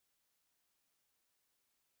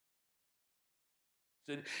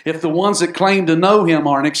if the ones that claim to know Him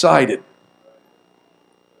aren't excited?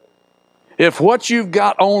 If what you've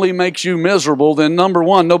got only makes you miserable, then number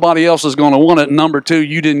one, nobody else is going to want it. And number two,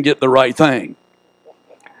 you didn't get the right thing.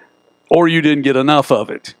 Or you didn't get enough of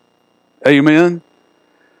it. Amen?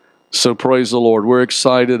 So praise the Lord. We're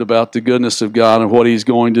excited about the goodness of God and what He's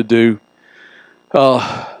going to do.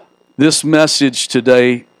 This message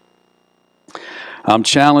today, I'm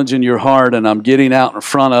challenging your heart and I'm getting out in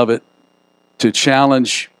front of it to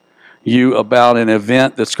challenge you about an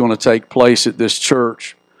event that's going to take place at this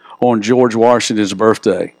church on George Washington's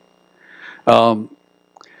birthday. I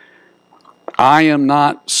am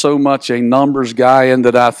not so much a numbers guy in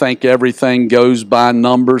that I think everything goes by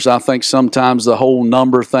numbers. I think sometimes the whole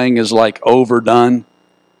number thing is like overdone.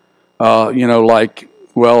 Like,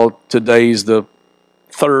 well, today's the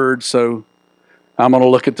 3rd, so I'm going to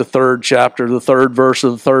look at the 3rd chapter, the 3rd verse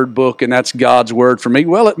of the 3rd book, and that's God's word for me.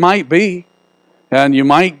 Well, it might be. And you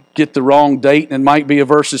might get the wrong date, and it might be a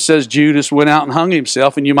verse that says Judas went out and hung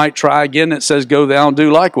himself, and you might try again that says go thou and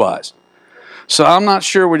do likewise. So I'm not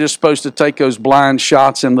sure we're just supposed to take those blind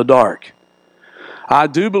shots in the dark. I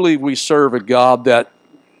do believe we serve a God that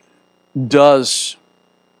does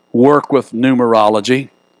work with numerology.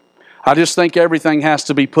 I just think everything has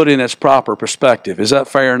to be put in its proper perspective. Is that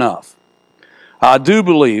fair enough? I do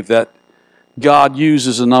believe that God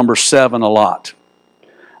uses the number 7 a lot.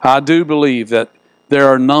 I do believe that there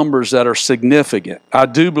are numbers that are significant. I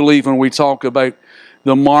do believe when we talk about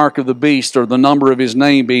the mark of the beast or the number of His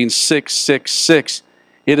name being 666,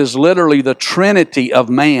 it is literally the Trinity of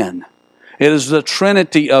man. It is the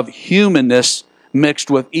Trinity of humanness mixed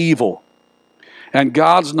with evil. And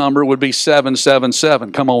God's number would be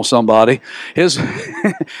 777. Come on, somebody.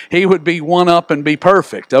 He would be one up and be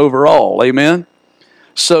perfect overall. Amen?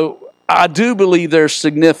 So I do believe there's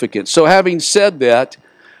significance. So having said that,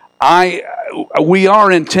 we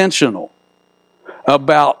are intentional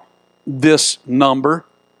about this number,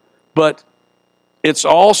 but it's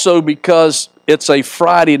also because it's a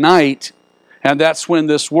Friday night, and that's when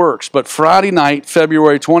this works. But Friday night,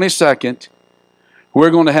 February 22nd,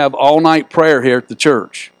 we're going to have all-night prayer here at the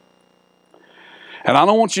church. And I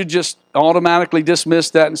don't want you to just automatically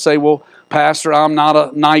dismiss that and say, well, Pastor, I'm not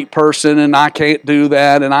a night person and I can't do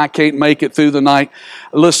that and I can't make it through the night.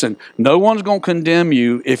 Listen, no one's going to condemn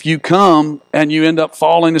you if you come and you end up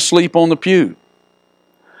falling asleep on the pew.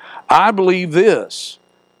 I believe this,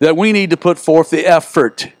 that we need to put forth the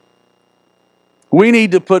effort. We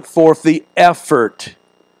need to put forth the effort.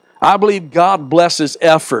 I believe God blesses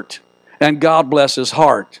effort and God blesses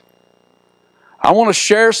heart. I want to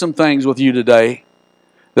share some things with you today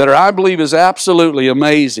that I believe is absolutely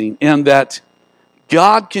amazing in that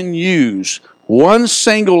God can use one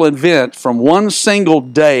single event from one single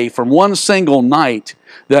day, from one single night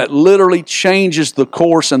that literally changes the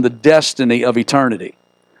course and the destiny of eternity.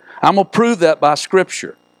 I'm going to prove that by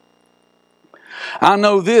Scripture. I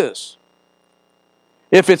know this.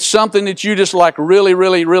 If it's something that you just like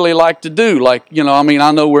really like to do, like,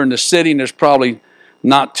 I know we're in the city and there's probably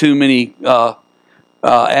not too many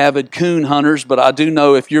avid coon hunters, but I do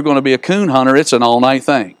know if you're going to be a coon hunter, it's an all-night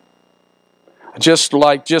thing. Just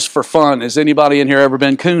for fun, has anybody in here ever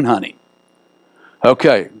been coon hunting?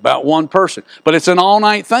 Okay, about one person. But it's an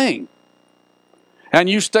all-night thing. And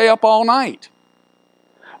you stay up all night.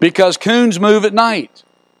 Because coons move at night.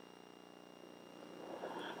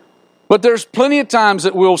 But there's plenty of times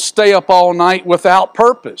that we'll stay up all night without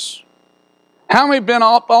purpose. How many have been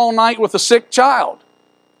up all night with a sick child?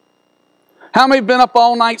 How many have been up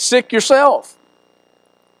all night sick yourself?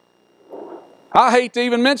 I hate to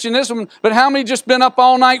even mention this one, but how many just been up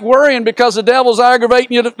all night worrying because the devil's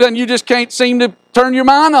aggravating you and you just can't seem to turn your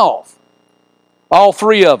mind off? All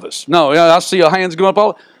 3 of us. No, I see your hands going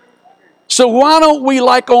up. So why don't we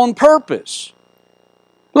on purpose?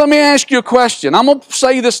 Let me ask you a question. I'm going to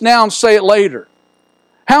say this now and say it later.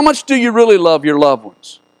 How much do you really love your loved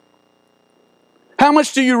ones? How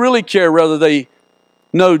much do you really care whether they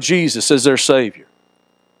know Jesus as their Savior?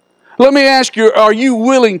 Let me ask you, are you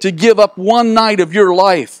willing to give up one night of your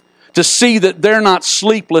life to see that they're not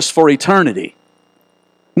sleepless for eternity?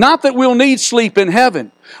 Not that we'll need sleep in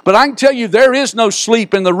heaven, but I can tell you there is no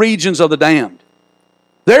sleep in the regions of the damned.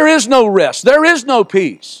 There is no rest. There is no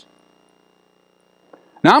peace.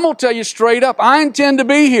 Now I'm going to tell you straight up, I intend to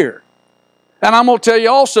be here. And I'm going to tell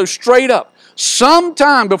you also straight up,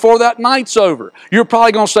 sometime before that night's over, you're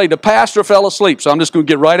probably going to say, the pastor fell asleep. So I'm just going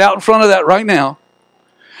to get right out in front of that right now.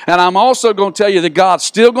 And I'm also going to tell you that God's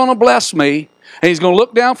still going to bless me. And He's going to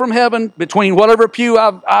look down from heaven between whatever pew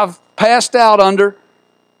I've passed out under.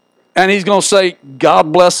 And He's going to say,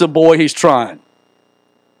 God bless the boy, he's trying.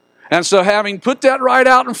 And so having put that right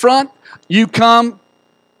out in front, you come.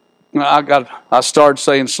 I started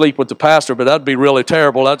saying sleep with the pastor, but that'd be really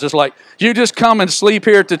terrible. That's just like, you just come and sleep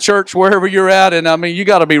here at the church wherever you're at. And I mean, you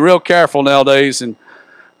got to be real careful nowadays. And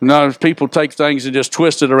people take things and just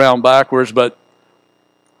twist it around backwards. But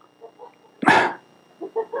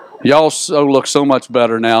y'all look so much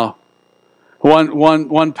better now.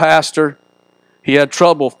 One pastor, he had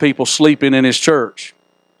trouble with people sleeping in his church.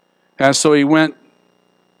 And so he went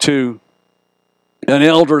to an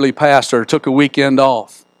elderly pastor, took a weekend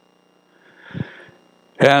off.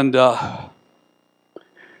 And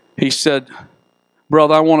he said,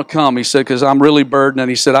 brother, I want to come. He said, because I'm really burdened.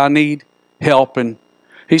 And he said, I need help. And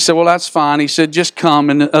he said, well, that's fine. He said, just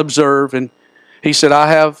come and observe. And he said, I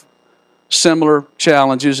have similar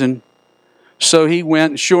challenges. And so he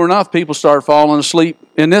went. And sure enough, people started falling asleep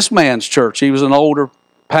in this man's church. He was an older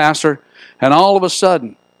pastor. And all of a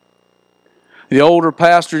sudden, the older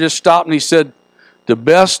pastor just stopped and he said, the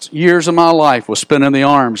best years of my life was spent in the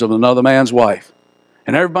arms of another man's wife.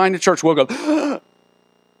 And everybody in the church woke up. And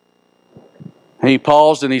he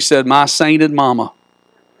paused and he said, my sainted mama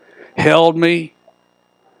held me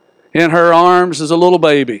in her arms as a little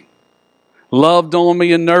baby, loved on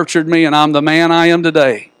me and nurtured me, and I'm the man I am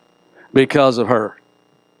today because of her.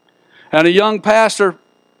 And a young pastor,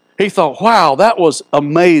 he thought, wow, that was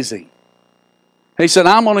amazing. He said,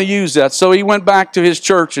 I'm going to use that. So he went back to his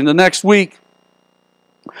church, and the next week,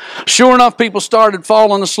 sure enough, people started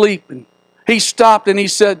falling asleep. And he stopped and he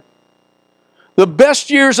said, the best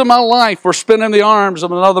years of my life were spent in the arms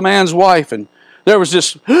of another man's wife. And there was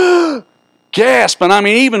this gasp. And I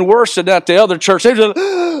mean, even worse than that, the other church, they were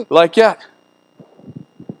just like that.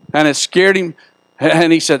 And it scared him.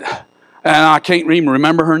 And he said, and I can't even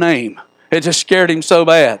remember her name. It just scared him so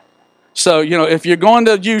bad. So, if you're going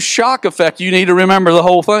to use shock effect, you need to remember the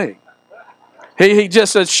whole thing. He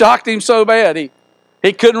just had shocked him so bad,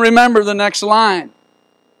 he couldn't remember the next line.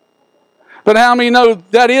 But how many know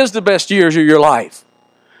that is the best years of your life?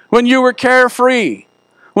 When you were carefree.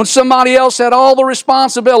 When somebody else had all the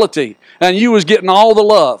responsibility and you was getting all the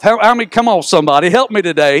love. How many, come on somebody, help me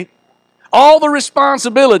today. All the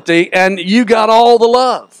responsibility and you got all the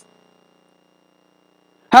love.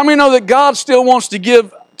 How many know that God still wants to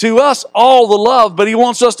give to us all the love, but He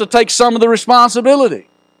wants us to take some of the responsibility?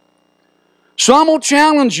 So I'm going to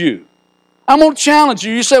challenge you. I'm going to challenge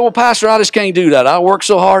you. You say, well, Pastor, I just can't do that. I work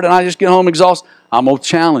so hard and I just get home exhausted. I'm going to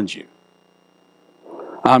challenge you.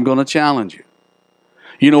 I'm going to challenge you.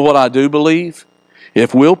 You know what I do believe?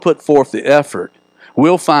 If we'll put forth the effort,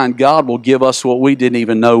 we'll find God will give us what we didn't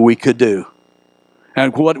even know we could do.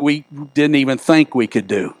 And what we didn't even think we could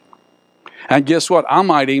do. And guess what? I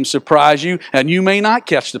might even surprise you, and you may not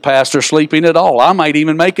catch the pastor sleeping at all. I might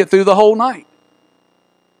even make it through the whole night.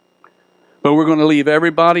 But we're going to leave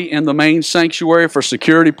everybody in the main sanctuary for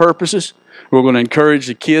security purposes. We're going to encourage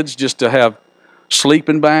the kids just to have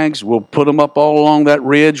sleeping bags. We'll put them up all along that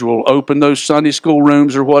ridge. We'll open those Sunday school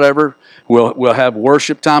rooms or whatever. We'll have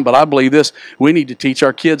worship time. But I believe this, we need to teach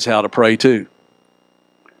our kids how to pray too.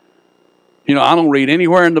 I don't read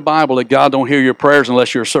anywhere in the Bible that God don't hear your prayers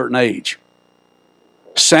unless you're a certain age.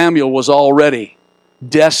 Samuel was already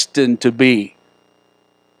destined to be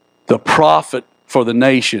the prophet for the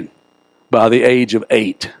nation by the age of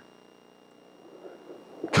 8.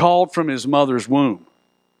 Called from his mother's womb.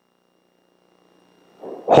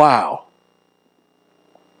 Wow.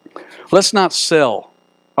 Let's not sell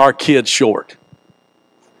our kids short.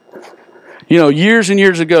 Years and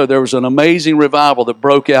years ago, there was an amazing revival that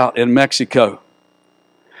broke out in Mexico.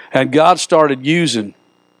 And God started using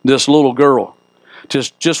this little girl to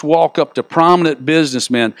just walk up to prominent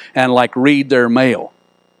businessmen and read their mail.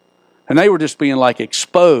 And they were just being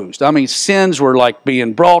exposed. I mean, sins were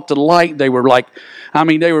being brought to light. They were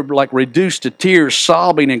they were reduced to tears,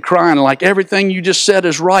 sobbing and crying, everything you just said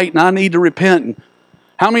is right and I need to repent. And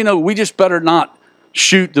how many know we just better not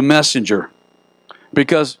shoot the messenger?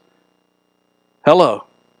 Because, hello,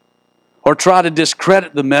 or try to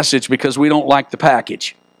discredit the message because we don't like the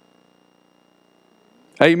package.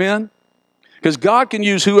 Amen? Because God can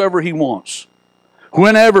use whoever He wants,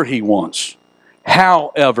 whenever He wants,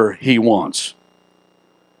 however He wants.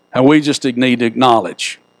 And we just need to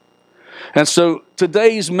acknowledge. And so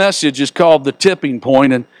today's message is called The Tipping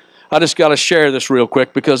Point, and I just got to share this real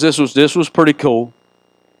quick because this was pretty cool.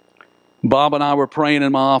 Bob and I were praying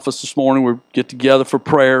in my office this morning. We get together for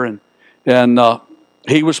prayer, and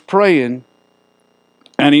he was praying,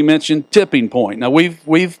 and he mentioned tipping point. Now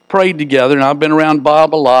we've prayed together, and I've been around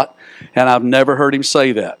Bob a lot, and I've never heard him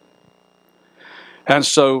say that. And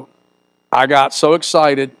so I got so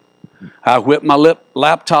excited, I whipped my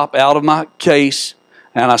laptop out of my case.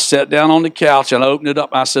 And I sat down on the couch and I opened it up.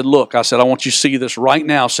 I said, look, I said, I want you to see this right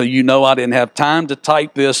now so you know I didn't have time to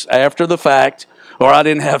type this after the fact, or I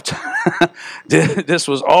didn't have time. This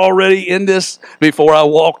was already in this before I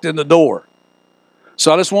walked in the door.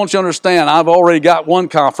 So I just want you to understand, I've already got one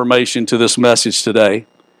confirmation to this message today.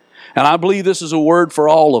 And I believe this is a word for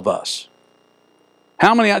all of us.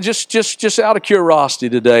 How many, just out of curiosity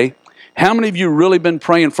today, how many of you really been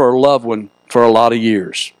praying for a loved one for a lot of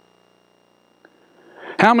years?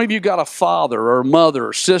 How many of you got a father or a mother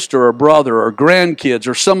or sister or brother or grandkids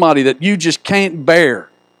or somebody that you just can't bear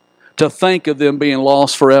to think of them being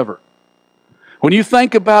lost forever? When you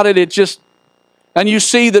think about it, and you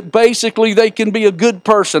see that basically they can be a good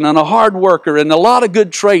person and a hard worker and a lot of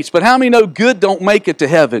good traits, but how many know good don't make it to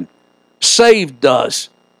heaven? Saved does.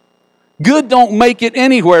 Good don't make it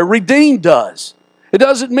anywhere. Redeemed does. It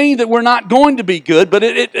doesn't mean that we're not going to be good, but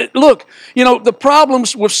look, you know, the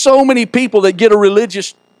problems with so many people that get a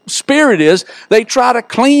religious spirit is they try to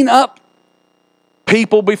clean up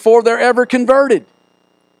people before they're ever converted.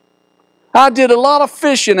 I did a lot of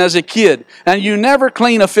fishing as a kid, and you never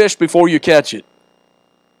clean a fish before you catch it.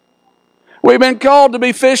 We've been called to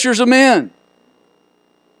be fishers of men.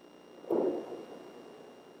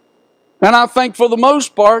 And I think for the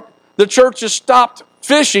most part, the church has stopped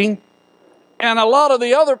fishing, and a lot of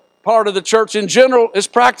the other part of the church in general is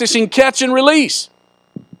practicing catch and release.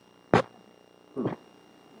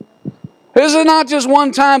 This is not just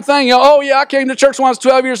one-time thing. You know, oh yeah, I came to church when I was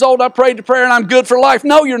 12 years old, I prayed the prayer and I'm good for life.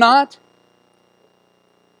 No, you're not.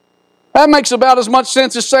 That makes about as much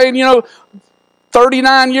sense as saying, you know,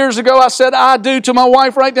 39 years ago I said I do to my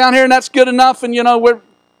wife right down here and that's good enough and you know,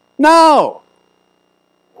 no.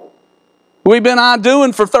 We've been I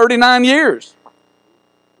doing for 39 years.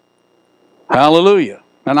 Hallelujah.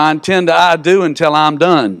 And I intend to I do until I'm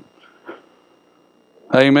done.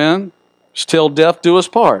 Amen. Till death do us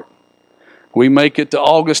part. We make it to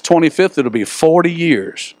August 25th, it'll be 40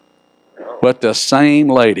 years. But the same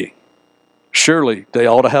lady. Surely they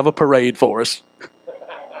ought to have a parade for us.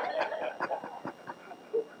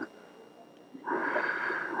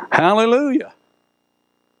 Hallelujah.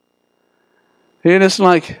 And it's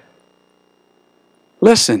like,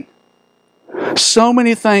 listen, so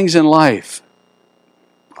many things in life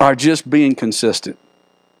are just being consistent,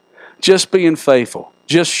 just being faithful,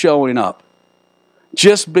 just showing up,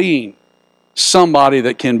 just being somebody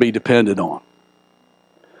that can be depended on.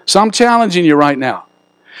 So I'm challenging you right now.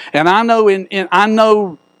 And I know I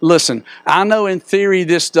know in theory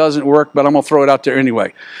this doesn't work, but I'm going to throw it out there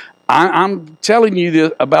anyway. I'm telling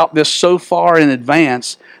you about this so far in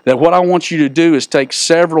advance that what I want you to do is take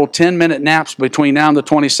several 10-minute naps between now and the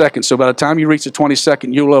 22nd. So by the time you reach the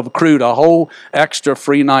 22nd, you'll have accrued a whole extra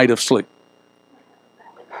free night of sleep.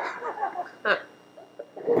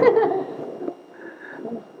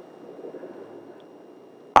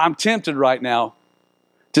 I'm tempted right now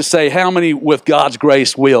to say how many with God's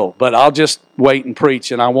grace will, but I'll just wait and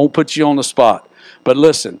preach and I won't put you on the spot. But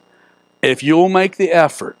listen, if you'll make the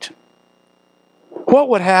effort, what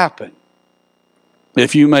would happen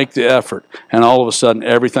if you make the effort and all of a sudden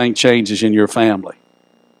everything changes in your family?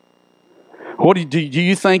 What do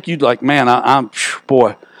you think you'd like, man, I'm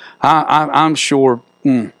sure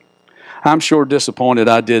disappointed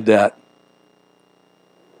I did that.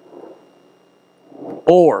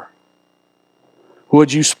 Or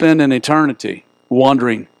would you spend an eternity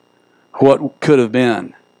wondering what could have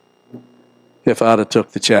been if I'd have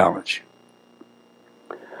took the challenge?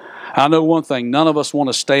 I know one thing, none of us want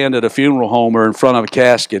to stand at a funeral home or in front of a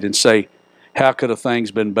casket and say, how could have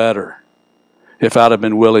things been better if I'd have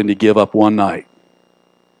been willing to give up one night?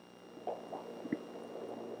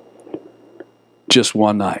 Just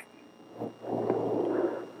one night.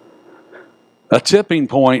 A tipping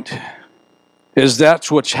point is that's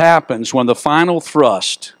what happens when the final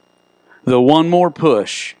thrust, the one more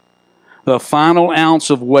push, the final ounce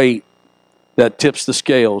of weight that tips the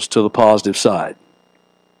scales to the positive side.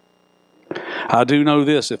 I do know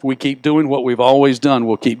this, if we keep doing what we've always done,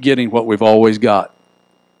 we'll keep getting what we've always got.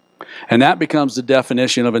 And that becomes the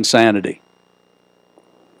definition of insanity.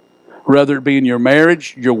 Whether it be in your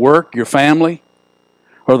marriage, your work, your family,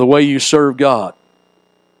 or the way you serve God.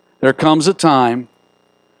 There comes a time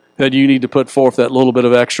that you need to put forth that little bit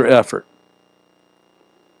of extra effort.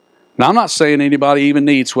 Now, I'm not saying anybody even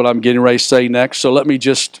needs what I'm getting ready to say next, so let me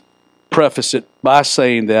just preface it by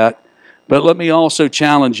saying that. But let me also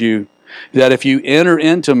challenge you that if you enter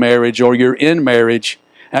into marriage or you're in marriage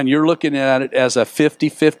and you're looking at it as a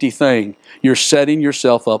 50-50 thing, you're setting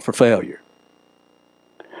yourself up for failure.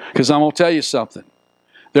 Because I'm going to tell you something.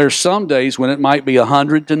 There's some days when it might be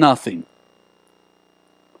 100 to nothing.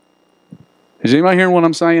 Is anybody hearing what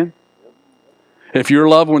I'm saying? If your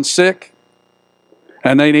loved one's sick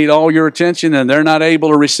and they need all your attention and they're not able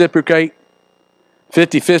to reciprocate,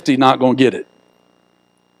 50-50 not going to get it.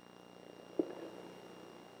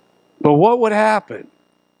 But what would happen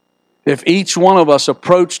if each one of us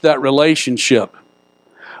approached that relationship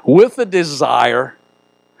with a desire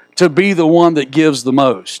to be the one that gives the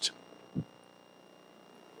most?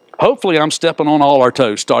 Hopefully I'm stepping on all our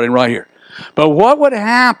toes starting right here. But what would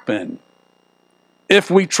happen if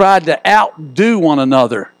we tried to outdo one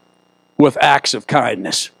another with acts of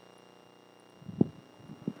kindness?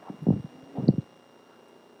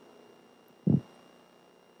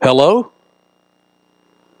 Hello?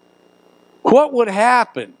 What would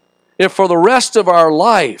happen if for the rest of our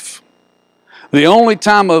life, the only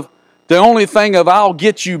thing of I'll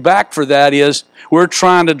get you back for that is we're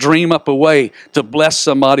trying to dream up a way to bless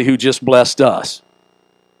somebody who just blessed us?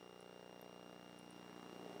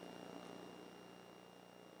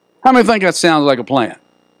 How many think that sounds like a plan?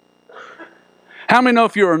 How many know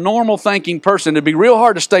if you're a normal thinking person, it'd be real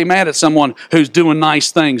hard to stay mad at someone who's doing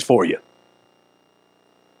nice things for you?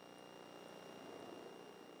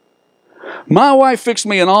 My wife fixed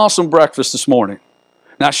me an awesome breakfast this morning.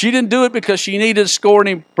 Now, she didn't do it because she needed to score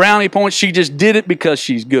any brownie points. She just did it because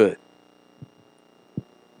she's good.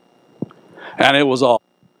 And it was awesome.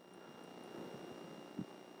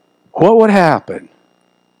 What would happen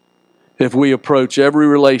if we approach every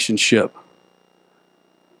relationship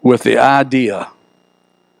with the idea,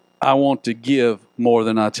 I want to give more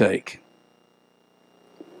than I take?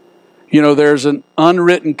 You know, there's an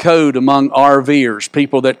unwritten code among RVers,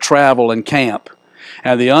 people that travel and camp.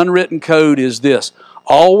 And the unwritten code is this: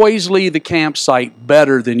 always leave the campsite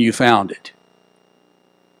better than you found it.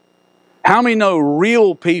 How many know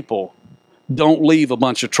real people don't leave a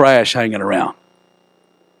bunch of trash hanging around?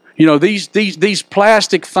 You know, these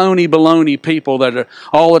plastic phony baloney people that are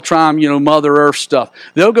all the time, you know, Mother Earth stuff.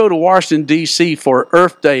 They'll go to Washington, D.C. for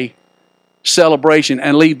Earth Day celebration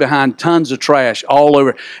and leave behind tons of trash all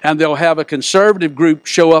over. And they'll have a conservative group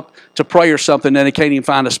show up to pray or something and they can't even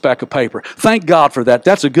find a speck of paper. Thank God for that.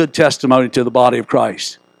 That's a good testimony to the body of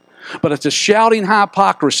Christ. But it's a shouting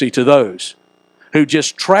hypocrisy to those who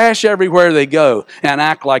just trash everywhere they go and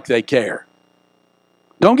act like they care.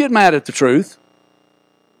 Don't get mad at the truth.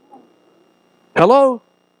 Hello?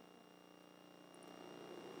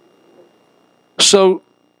 So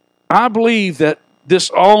I believe that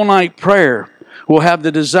this all-night prayer will have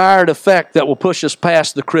the desired effect that will push us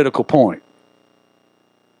past the critical point.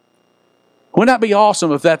 Wouldn't that be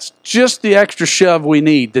awesome if that's just the extra shove we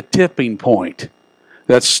need, the tipping point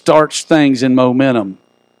that starts things in momentum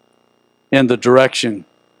in the direction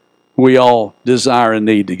we all desire and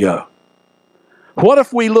need to go? What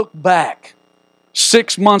if we look back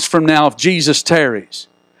 6 months from now, if Jesus tarries,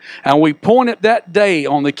 and we point at that day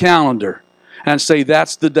on the calendar and say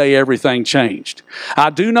that's the day everything changed?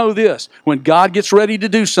 I do know this: when God gets ready to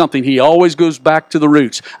do something, He always goes back to the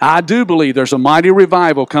roots. I do believe there's a mighty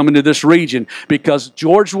revival coming to this region because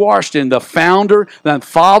George Washington, the founder and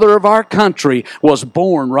father of our country, was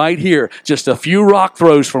born right here, just a few rock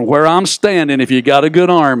throws from where I'm standing if you got a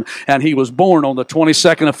good arm, and he was born on the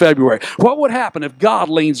 22nd of February. What would happen if God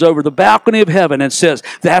leans over the balcony of heaven and says,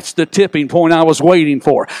 that's the tipping point I was waiting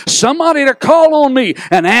for? Somebody to call on me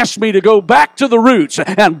and ask me to go back to the roots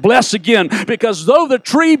and bless again, because though the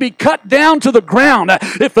tree be cut down to the ground,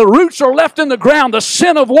 if the roots are left in the ground, the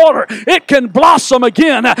sin of water, it can blossom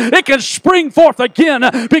again, it can spring forth again,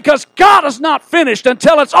 because God is not finished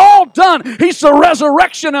until it's all done. He's the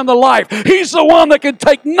resurrection and the life. He's the one that can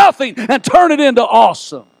take nothing and turn it into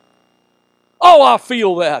awesome. Oh, I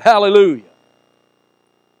feel that. Hallelujah.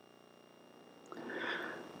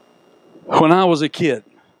 When I was a kid,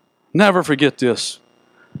 never forget this,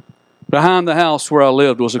 behind the house where I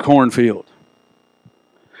lived was a cornfield.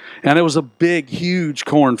 And it was a big, huge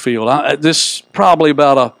cornfield. This probably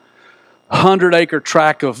about 100-acre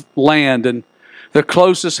tract of land. And the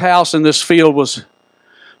closest house in this field was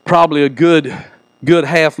probably a good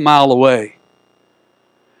half mile away.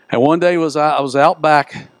 And one day I was out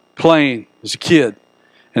back playing as a kid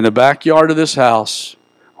in the backyard of this house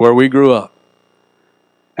where we grew up.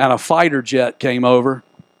 And a fighter jet came over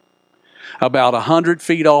about 100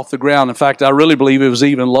 feet off the ground. In fact, I really believe it was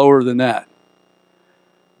even lower than that,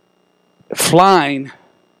 flying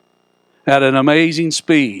at an amazing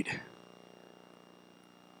speed,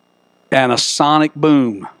 and a sonic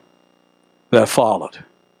boom that followed.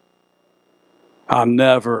 I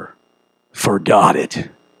never forgot it.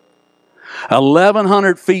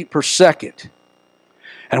 1,100 feet per second.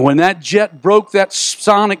 And when that jet broke that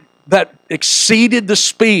sonic, that exceeded the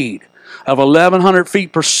speed of 1,100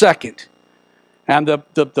 feet per second, And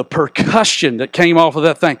the percussion that came off of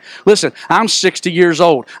that thing. Listen, I'm 60 years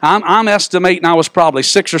old. I'm estimating I was probably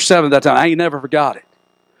 6 or 7 at that time. I ain't never forgot it.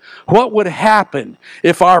 What would happen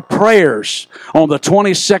if our prayers on the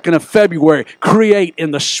 22nd of February create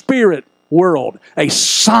in the spirit world a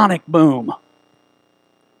sonic boom?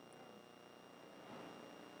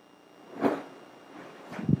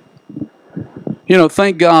 You know,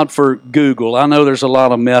 thank God for Google. I know there's a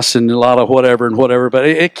lot of mess and a lot of whatever, but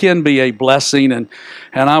it can be a blessing. And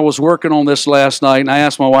I was working on this last night, and I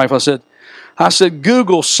asked my wife, I said,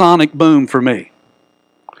 Google sonic boom for me.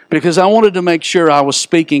 Because I wanted to make sure I was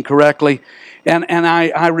speaking correctly. And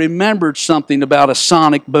I remembered something about a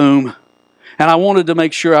sonic boom, and I wanted to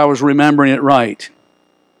make sure I was remembering it right.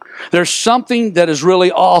 There's something that is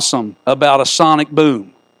really awesome about a sonic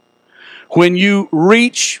boom. When you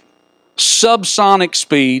reach subsonic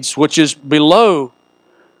speeds, which is below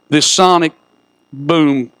the sonic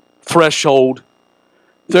boom threshold,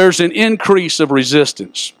 there's an increase of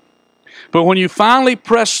resistance. But when you finally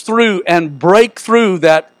press through and break through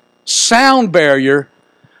that sound barrier,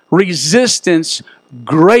 resistance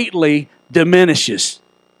greatly diminishes.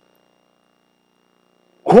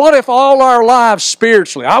 What if all our lives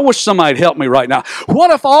spiritually, I wish somebody'd help me right now.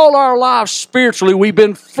 What if all our lives spiritually we've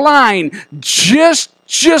been flying just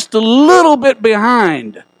a little bit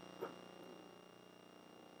behind?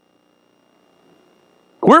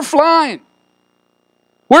 We're flying.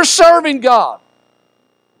 We're serving God.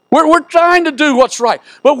 We're trying to do what's right.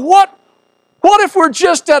 But what if we're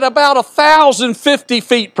just at about 1,050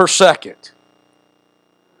 feet per second?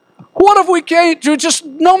 What if we can't do just,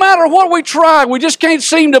 no matter what we try, we just can't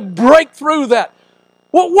seem to break through that?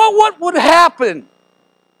 What would happen?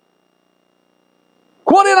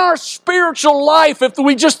 What in our spiritual life if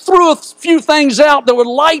we just threw a few things out that would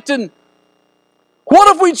lighten?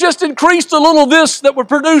 What if we just increased a little of this that would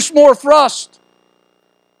produce more thrust?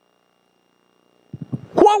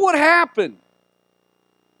 What would happen?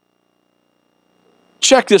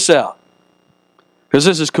 Check this out, because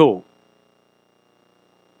this is cool.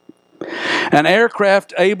 An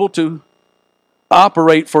aircraft able to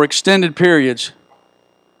operate for extended periods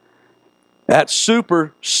at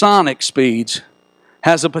supersonic speeds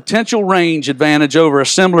has a potential range advantage over a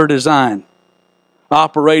similar design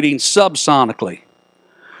operating subsonically.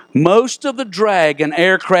 Most of the drag an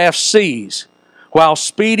aircraft sees while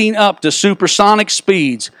speeding up to supersonic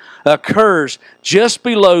speeds occurs just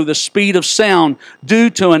below the speed of sound due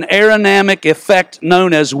to an aerodynamic effect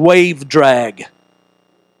known as wave drag.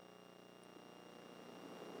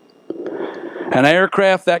 An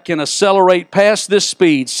aircraft that can accelerate past this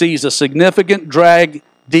speed sees a significant drag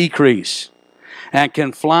decrease and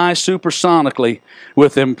can fly supersonically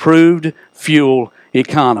with improved fuel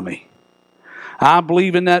economy. I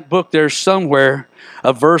believe in that book there's somewhere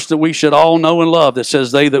a verse that we should all know and love that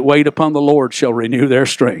says, "They that wait upon the Lord shall renew their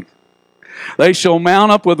strength. They shall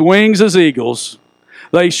mount up with wings as eagles.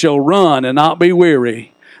 They shall run and not be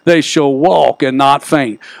weary. They shall walk and not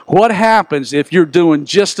faint." What happens if you're doing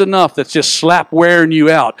just enough that's just slap wearing you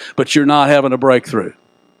out, but you're not having a breakthrough?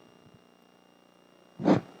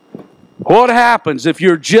 What happens if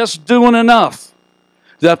you're just doing enough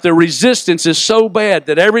that the resistance is so bad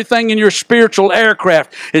that everything in your spiritual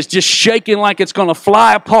aircraft is just shaking like it's going to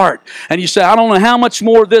fly apart? And you say, "I don't know how much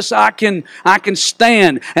more of this I can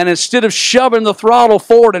stand." And instead of shoving the throttle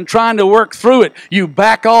forward and trying to work through it, you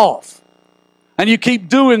back off. And you keep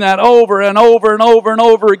doing that over and over and over and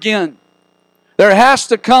over again. There has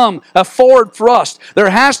to come a forward thrust. There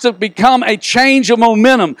has to become a change of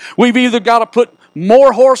momentum. We've either got to put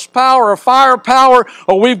more horsepower or firepower,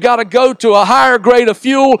 or we've got to go to a higher grade of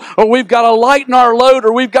fuel, or we've got to lighten our load,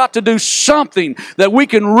 or we've got to do something that we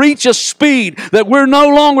can reach a speed that we're no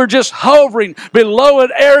longer just hovering below an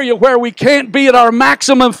area where we can't be at our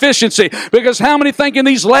maximum efficiency. Because how many think in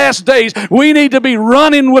these last days we need to be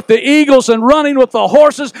running with the eagles and running with the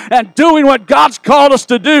horses and doing what God's called us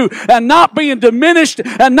to do, and not being diminished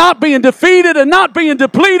and not being defeated and not being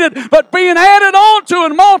depleted, but being added on to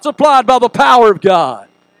and multiplied by the power of God.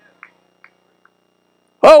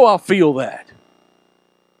 Oh, I feel that.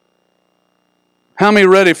 How many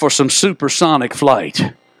ready for some supersonic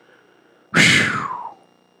flight? Whew.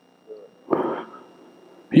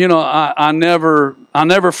 You know, I never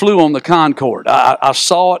flew on the Concorde. I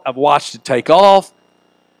saw it. I've watched it take off.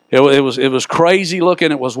 It was crazy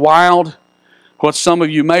looking. It was wild. What some of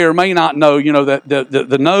you may or may not know, you know, that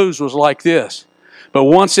the nose was like this. But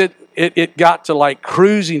once it got to like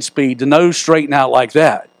cruising speed, the nose straightened out like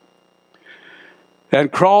that. And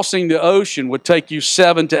crossing the ocean would take you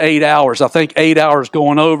 7 to 8 hours. I think 8 hours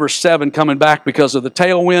going over, 7 coming back because of the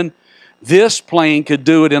tailwind. This plane could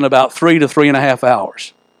do it in about 3 to 3.5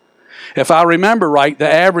 hours. If I remember right,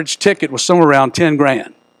 the average ticket was somewhere around 10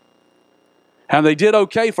 grand. And they did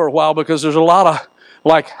okay for a while because there's a lot of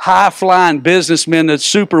like high-flying businessmen that's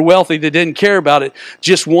super wealthy that didn't care about it,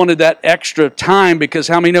 just wanted that extra time, because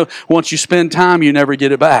how many know once you spend time, you never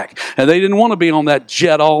get it back. And they didn't want to be on that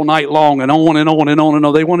jet all night long and on and on and on and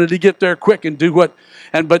on. They wanted to get there quick and do what.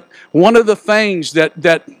 But one of the things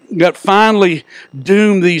that finally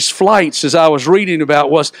doomed these flights, as I was reading about,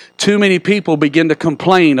 was too many people begin to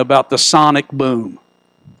complain about the sonic boom.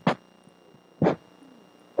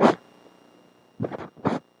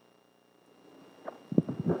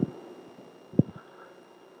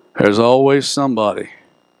 There's always somebody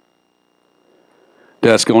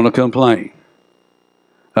that's going to complain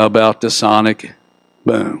about the sonic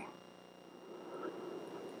boom.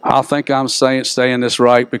 I think I'm saying this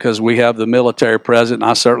right because we have the military present, and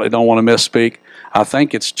I certainly don't want to misspeak. I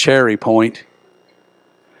think it's Cherry Point.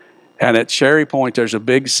 And at Cherry Point, there's a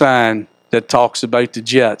big sign that talks about the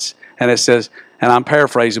jets. And it says, and I'm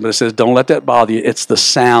paraphrasing, but it says, don't let that bother you. It's the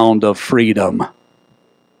sound of freedom.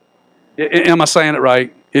 Am I saying it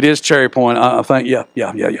right? It is Cherry Point. I think, yeah.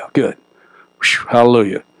 Good. Whew,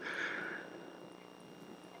 hallelujah.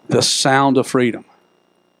 The sound of freedom.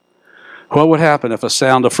 What would happen if a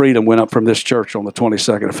sound of freedom went up from this church on the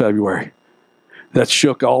 22nd of February? That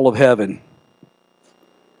shook all of heaven.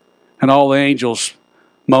 And all the angels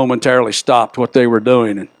momentarily stopped what they were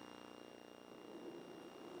doing. And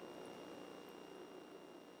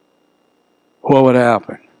what would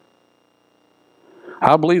happen?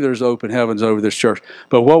 I believe there's open heavens over this church.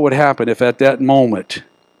 But what would happen if at that moment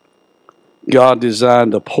God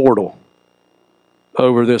designed a portal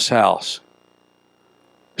over this house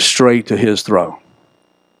straight to His throne?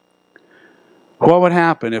 What would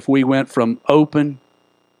happen if we went from open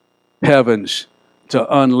heavens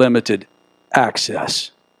to unlimited access?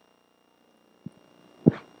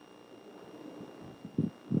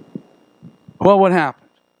 What would happen?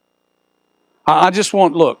 I just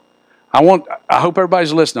want, look, I hope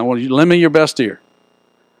everybody's listening. I want you to lend me your best ear.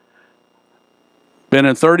 Been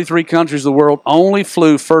in 33 countries of the world. Only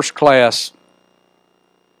flew first class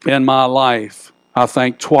in my life, I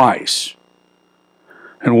think, twice.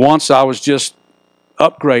 And once I was just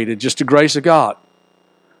upgraded, just the grace of God.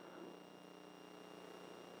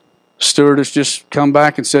 Stewardess just come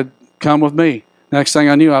back and said, come with me. Next thing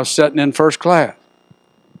I knew, I was sitting in first class.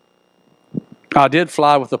 I did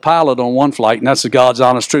fly with the pilot on one flight, and that's the God's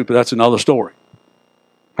honest truth, but that's another story.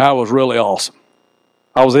 That was really awesome.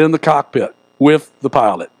 I was in the cockpit with the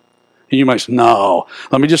pilot. And you might say, no.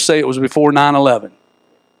 Let me just say it was before 9/11.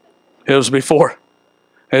 It was before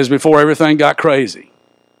everything got crazy.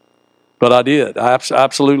 But I did. I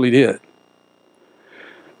absolutely did.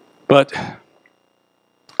 But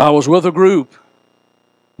I was with a group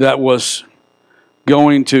that was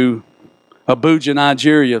going to Abuja,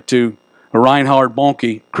 Nigeria, to a Reinhard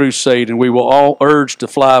Bonnke crusade, and we were all urged to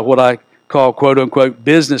fly what I call, quote-unquote,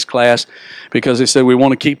 business class, because they said we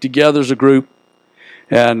want to keep together as a group,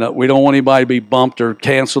 and we don't want anybody to be bumped or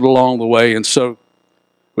canceled along the way. And so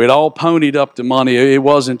we'd all ponied up the money. It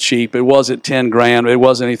wasn't cheap. It wasn't 10 grand. It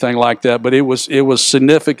wasn't anything like that, but it was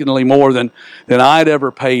significantly more than I'd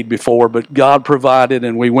ever paid before, but God provided,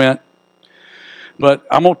 and we went. But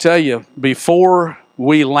I'm going to tell you, before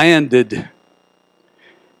we landed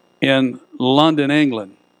in London,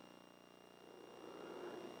 England,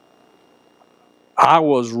 I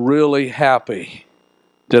was really happy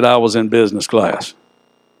that I was in business class,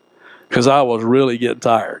 because I was really getting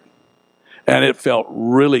tired. And it felt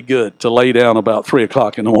really good to lay down about 3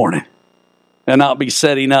 o'clock in the morning and not be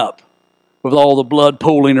setting up with all the blood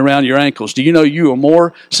pooling around your ankles. Do you know you are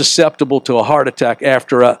more susceptible to a heart attack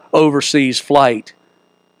after an overseas flight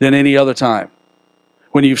than any other time?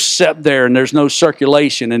 When you've sat there and there's no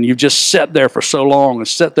circulation and you've just sat there for so long and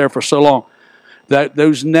sat there for so long, that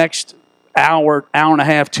those next hour, hour and a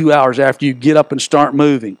half, 2 hours after you get up and start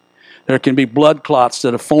moving, there can be blood clots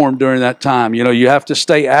that have formed during that time. You know, you have to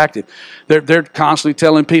stay active. They're constantly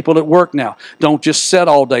telling people at work now, don't just sit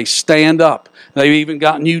all day, stand up. They've even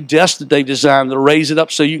got new desks that they've designed to raise it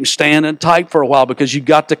up so you can stand and type for a while, because you've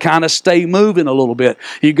got to kind of stay moving a little bit.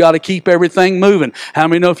 You've got to keep everything moving. How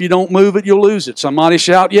many know if you don't move it, you'll lose it? Somebody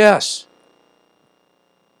shout yes.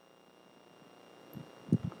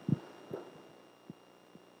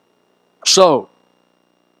 So,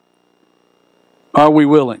 are we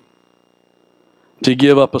willing to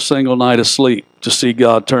give up a single night of sleep to see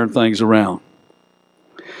God turn things around?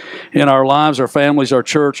 In our lives, our families, our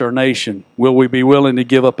church, our nation, will we be willing to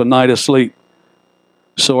give up a night of sleep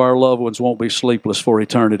so our loved ones won't be sleepless for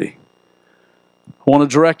eternity? I want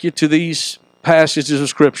to direct you to these passages of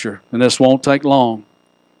Scripture, and this won't take long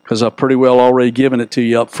because I've pretty well already given it to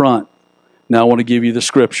you up front. Now I want to give you the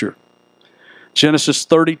Scripture. Genesis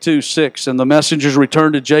 32:6, and the messengers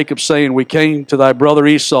returned to Jacob, saying, we came to thy brother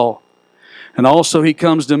Esau, and also he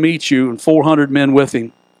comes to meet you, and 400 men with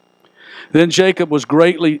him. Then Jacob was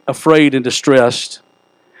greatly afraid and distressed,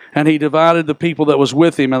 and he divided the people that was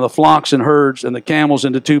with him, and the flocks and herds and the camels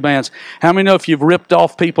into two bands. How many know if you've ripped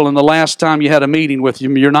off people and the last time you had a meeting with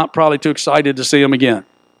them, you're not probably too excited to see them again?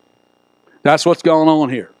 That's what's going on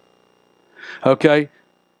here. Okay?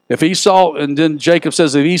 If Esau, and then Jacob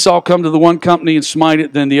says, if Esau come to the one company and smite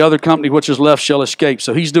it, then the other company which is left shall escape.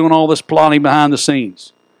 So he's doing all this plotting behind the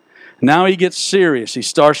scenes. Now he gets serious. He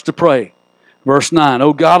starts to pray. Verse 9,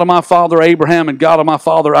 O God of my father Abraham and God of my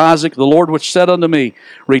father Isaac, the Lord which said unto me,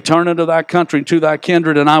 return unto thy country and to thy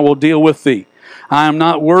kindred, and I will deal with thee. I am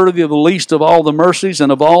not worthy of the least of all the mercies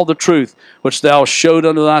and of all the truth which thou showed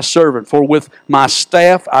unto thy servant. For with my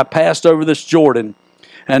staff I passed over this Jordan,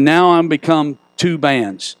 and now I am become two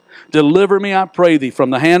bands. Deliver me, I pray thee,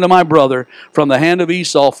 from the hand of my brother, from the hand of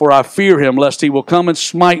Esau, for I fear him, lest he will come and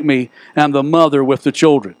smite me and the mother with the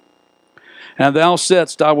children. And thou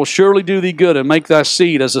saidst, I will surely do thee good, and make thy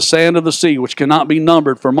seed as the sand of the sea, which cannot be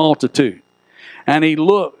numbered for multitude. And he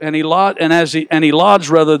lodged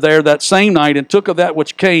there that same night, and took of that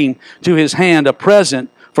which came to his hand a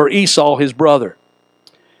present for Esau his brother.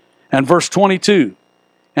 And verse 22,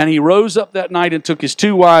 and he rose up that night and took his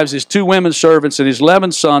 2 wives, his 2 women servants, and his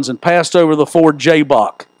 11 sons, and passed over the ford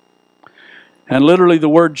Jabbok. And literally the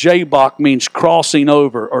word Jabbok means crossing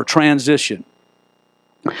over or transition.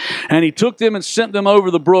 And he took them and sent them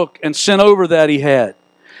over the brook, and sent over that he had.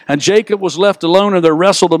 And Jacob was left alone, and there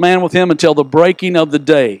wrestled a man with him until the breaking of the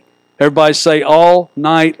day. Everybody say, all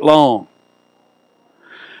night long.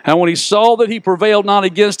 And when he saw that he prevailed not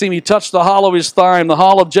against him, he touched the hollow of his thigh, and the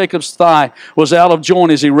hollow of Jacob's thigh was out of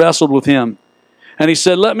joint as he wrestled with him. And he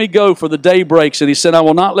said, let me go, for the day breaks. And he said, I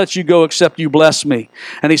will not let you go except you bless me.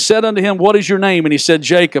 And he said unto him, what is your name? And he said,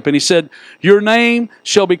 Jacob. And he said, your name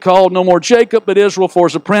shall be called no more Jacob, but Israel, for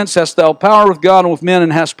as a prince hast thou power with God and with men,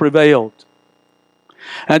 and hast prevailed.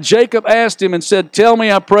 And Jacob asked him and said, tell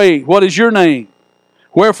me, I pray, what is your name?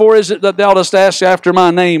 Wherefore is it that thou dost ask after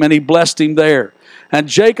my name? And he blessed him there. And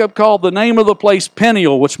Jacob called the name of the place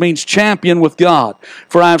Peniel, which means champion with God.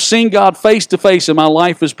 For I have seen God face to face, and my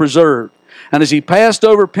life is preserved. And as he passed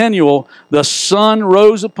over Peniel, the sun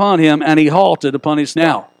rose upon him, and he halted upon his...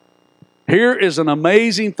 Now, here is an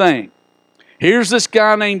amazing thing. Here's this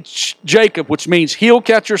guy named Jacob, which means heel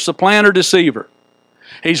catcher, supplanter, deceiver.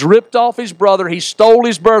 He's ripped off his brother. He stole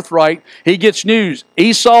his birthright. He gets news.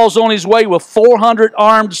 Esau's on his way with 400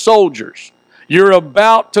 armed soldiers. You're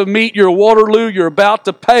about to meet your Waterloo. You're about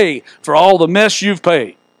to pay for all the mess you've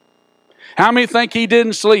paid. How many think he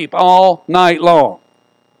didn't sleep all night long?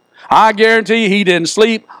 I guarantee you he didn't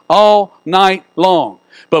sleep all night long.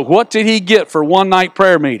 But what did he get for one night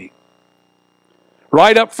prayer meeting?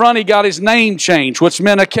 Right up front, he got his name changed, which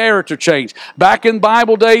meant a character change. Back in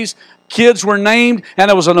Bible days, kids were named, and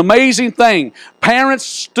it was an amazing thing. Parents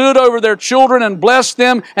stood over their children and blessed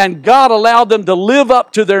them, and God allowed them to live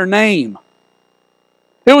up to their name.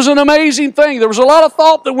 It was an amazing thing. There was a lot of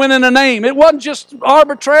thought that went in a name. It wasn't just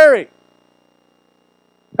arbitrary.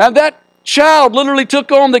 And that child literally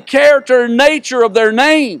took on the character and nature of their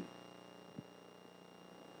name.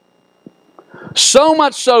 So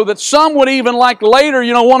much so that some would even like later,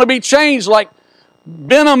 want to be changed like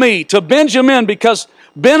Ben-Ami to Benjamin, because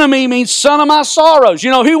Ben-Ami means son of my sorrows.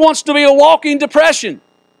 Who wants to be a walking depression?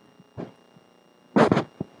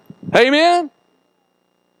 Amen?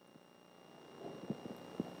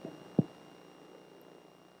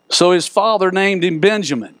 So his father named him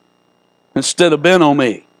Benjamin instead of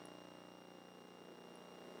Ben-Ami.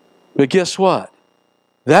 But guess what?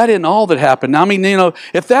 That isn't all that happened. I mean,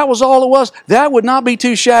 if that was all it was, that would not be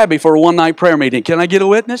too shabby for a one-night prayer meeting. Can I get a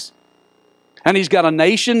witness? And he's got a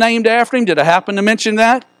nation named after him. Did I happen to mention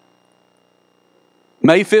that?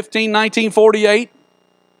 May 15, 1948,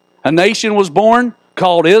 a nation was born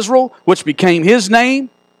called Israel, which became his name.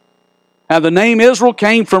 And the name Israel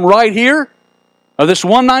came from right here, of this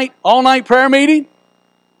one-night, all-night prayer meeting.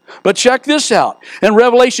 But check this out. In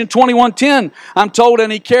Revelation 21:10, I'm told,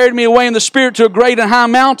 and he carried me away in the Spirit to a great and high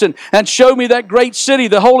mountain, and showed me that great city,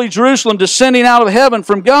 the holy Jerusalem, descending out of heaven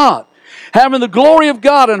from God, having the glory of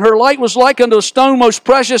God, and her light was like unto a stone most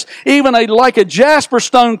precious, even like a jasper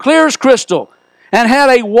stone, clear as crystal, and had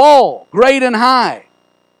a wall great and high.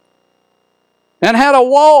 And had a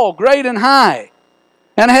wall great and high,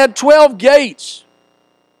 and had 12 gates.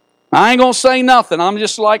 I ain't going to say nothing. I'm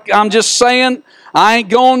just saying, I ain't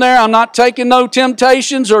going there. I'm not taking no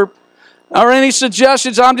temptations or any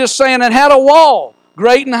suggestions. I'm just saying it had a wall,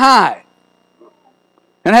 great and high.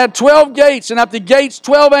 And had 12 gates, and at the gates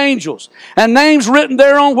 12 angels, and names written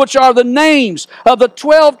thereon, which are the names of the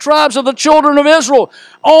 12 tribes of the children of Israel.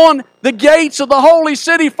 On the gates of the holy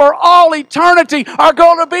city for all eternity are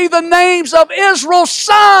going to be the names of Israel's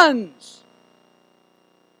sons.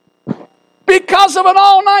 Because of an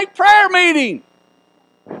all-night prayer meeting.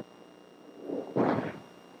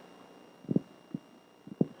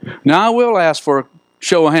 Now I will ask for a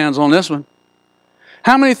show of hands on this one.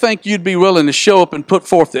 How many think you'd be willing to show up and put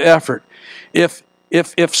forth the effort if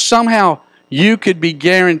somehow you could be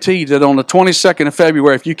guaranteed that on the 22nd of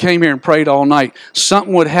February, if you came here and prayed all night,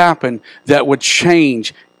 something would happen that would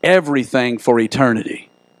change everything for eternity?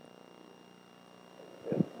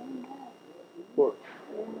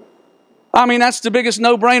 I mean, that's the biggest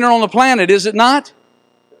no-brainer on the planet, is it not?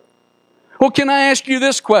 Well, can I ask you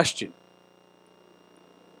this question?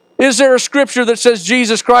 Is there a scripture that says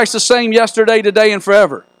Jesus Christ the same yesterday, today, and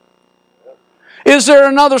forever? Is there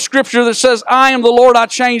another scripture that says, I am the Lord, I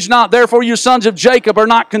change not, therefore you sons of Jacob are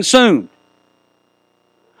not consumed?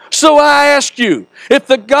 So I ask you, if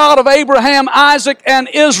the God of Abraham, Isaac, and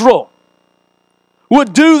Israel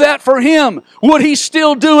would do that for him, would He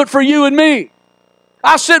still do it for you and me?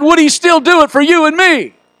 I said, would He still do it for you and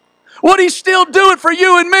me? Would He still do it for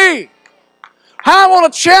you and me? I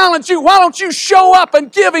want to challenge you. Why don't you show up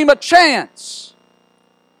and give Him a chance?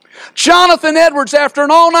 Jonathan Edwards, after an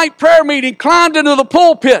all-night prayer meeting, climbed into the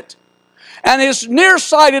pulpit. And his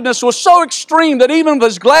nearsightedness was so extreme that even with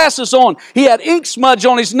his glasses on, he had ink smudge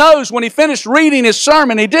on his nose when he finished reading his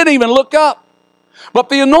sermon. He didn't even look up. But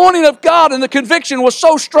the anointing of God and the conviction was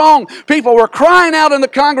so strong, people were crying out in the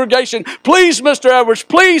congregation, please, Mr. Edwards,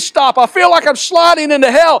 please stop. I feel like I'm sliding into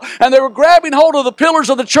hell. And they were grabbing hold of the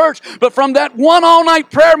pillars of the church. But from that one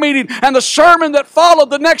all-night prayer meeting and the sermon that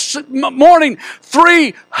followed the next morning,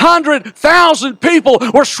 300,000 people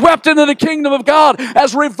were swept into the kingdom of God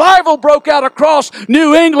as revival broke out across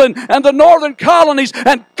New England and the northern colonies.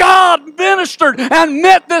 And God ministered and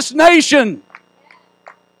met this nation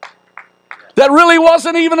that really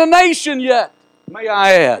wasn't even a nation yet, may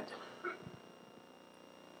I add.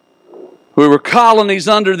 We were colonies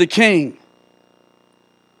under the king,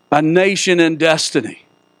 a nation in destiny.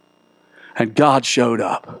 And God showed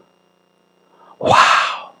up.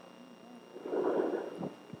 Wow.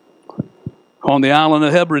 On the island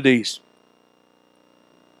of Hebrides,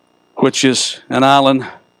 which is an island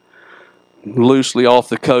loosely off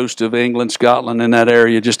the coast of England, Scotland, in that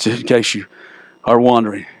area, just in case you are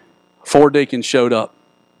wondering. 4 deacons showed up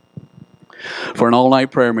for an all-night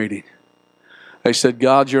prayer meeting. They said,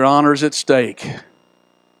 God, your honor is at stake.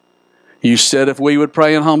 You said if we would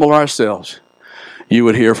pray and humble ourselves, you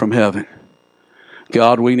would hear from heaven.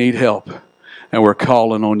 God, we need help, and we're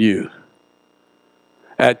calling on you.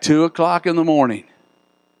 At 2 o'clock in the morning,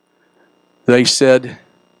 they said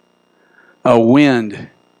a wind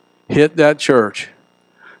hit that church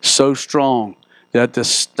so strong that the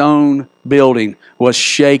stone building was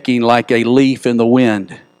shaking like a leaf in the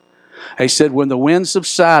wind. They said when the wind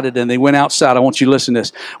subsided and they went outside, I want you to listen to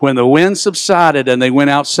this. When the wind subsided and they went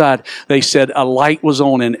outside, they said a light was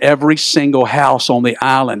on in every single house on the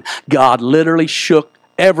island. God literally shook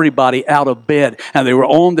everybody out of bed and they were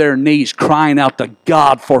on their knees crying out to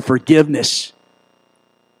God for forgiveness.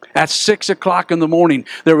 At 6 o'clock in the morning,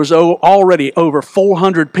 there was already over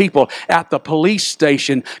 400 people at the police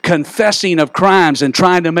station confessing of crimes and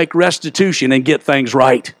trying to make restitution and get things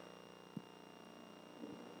right.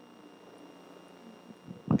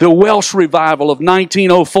 The Welsh revival of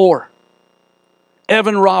 1904.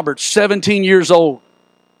 Evan Roberts, 17 years old,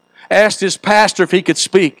 asked his pastor if he could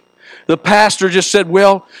speak. The pastor just said,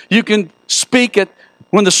 well, you can speak it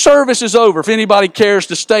when the service is over if anybody cares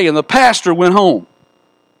to stay. And the pastor went home.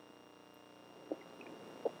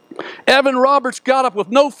 Evan Roberts got up with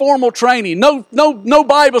no formal training, no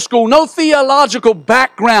Bible school, no theological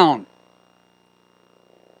background.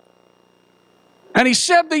 And he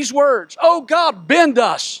said these words, oh God, bend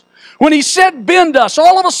us. When he said bend us,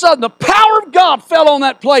 all of a sudden the power of God fell on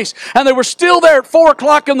that place. And they were still there at 4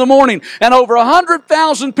 o'clock in the morning. And over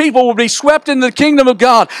 100,000 people would be swept into the kingdom of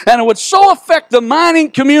God. And it would so affect the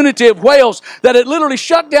mining community of Wales that it literally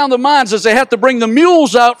shut down the mines as they had to bring the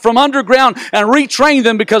mules out from underground and retrain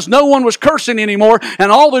them because no one was cursing anymore.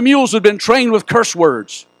 And all the mules had been trained with curse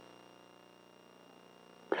words.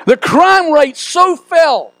 The crime rate so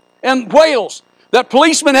fell in Wales that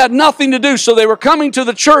policemen had nothing to do, so they were coming to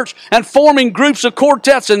the church and forming groups of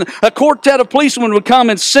quartets, and a quartet of policemen would come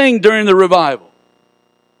and sing during the revival.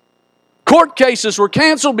 Court cases were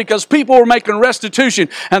canceled because people were making restitution,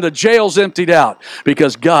 and the jails emptied out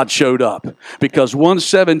because God showed up. Because one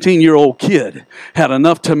 17-year-old kid had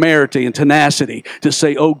enough temerity and tenacity to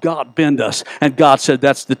say, oh, God, bend us. And God said,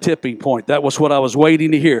 that's the tipping point. That was what I was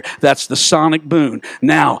waiting to hear. That's the sonic boom.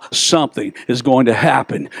 Now something is going to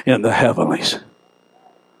happen in the heavenlies.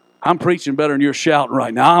 I'm preaching better than you're shouting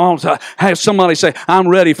right now. I don't have somebody say, I'm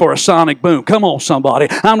ready for a sonic boom. Come on, somebody.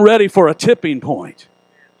 I'm ready for a tipping point.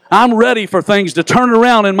 I'm ready for things to turn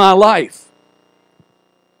around in my life.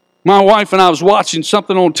 My wife and I was watching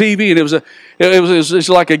something on TV, and it was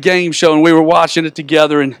like a game show, and we were watching it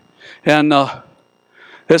together. And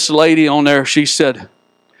this lady on there, she said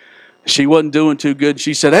she wasn't doing too good.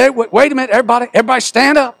 She said, "Hey, wait a minute, everybody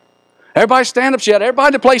stand up. Everybody stand up." She had everybody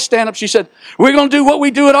in the place stand up. She said, "We're going to do what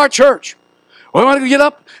we do at our church. We want to get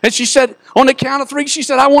up." And she said, on the count of 3, she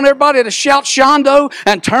said, "I want everybody to shout Shondo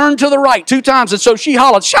and turn to the right 2 times. And so she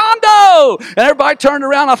hollered, "Shondo!" And everybody turned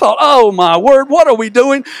around. I thought, oh my word, what are we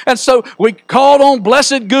doing? And so we called on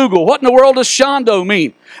blessed Google. What in the world does Shondo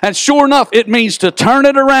mean? And sure enough, it means to turn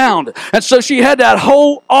it around. And so she had that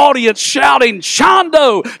whole audience shouting,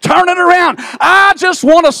 "Shondo, turn it around." I just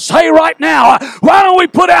want to say right now, why don't we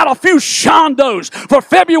put out a few Shondos for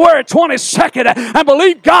February 22nd and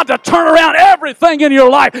believe God to turn around everything in your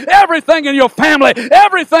life, everything in your family,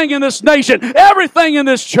 everything in this nation, everything in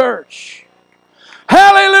this church.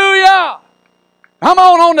 Hallelujah. Come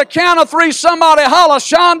on the count of 3, somebody holler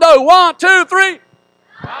Shondo. 1, 2, 3.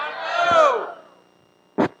 Shondo.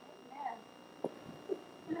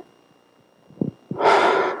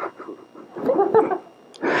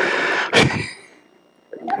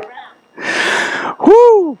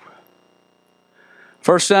 Woo!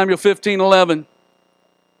 1 Samuel 15:11.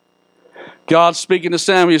 God speaking to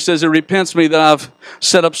Samuel says, "It repents me that I've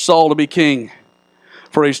set up Saul to be king,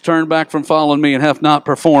 for he's turned back from following me and hath not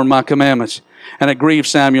performed my commandments." And it grieved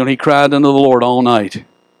Samuel, and he cried unto the Lord all night.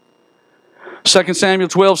 2 Samuel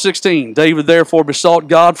 12:16. David therefore besought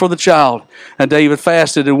God for the child, and David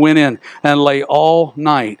fasted and went in and lay all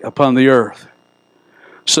night upon the earth.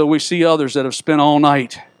 So we see others that have spent all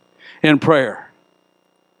night in prayer.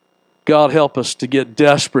 God help us to get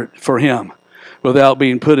desperate for Him without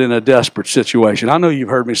being put in a desperate situation. I know you've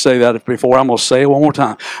heard me say that before. I'm going to say it one more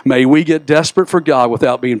time. May we get desperate for God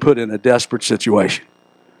without being put in a desperate situation.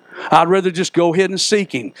 I'd rather just go ahead and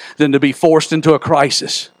seek Him than to be forced into a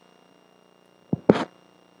crisis.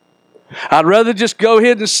 I'd rather just go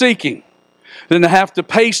ahead and seek Him than to have to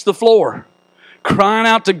pace the floor, crying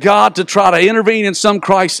out to God to try to intervene in some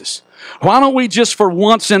crisis. Why don't we just for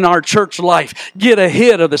once in our church life get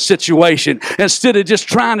ahead of the situation instead of just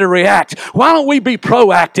trying to react? Why don't we be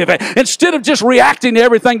proactive? Instead of just reacting to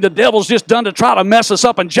everything the devil's just done to try to mess us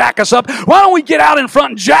up and jack us up, why don't we get out in front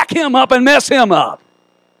and jack him up and mess him up?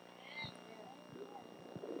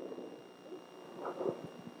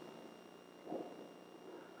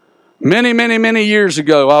 Many, many, many years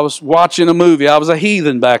ago, I was watching a movie. I was a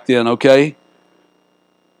heathen back then, okay?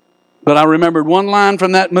 But I remembered one line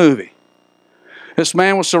from that movie. This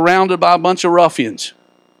man was surrounded by a bunch of ruffians.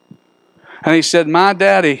 And he said, "My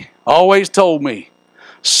daddy always told me,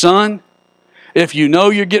 son, if you know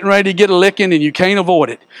you're getting ready to get a licking and you can't avoid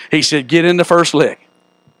it," he said, "get in the first lick."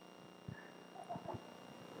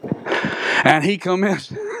 And he come in.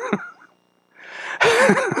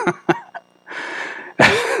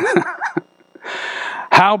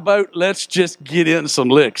 How about let's just get in some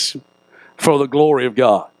licks for the glory of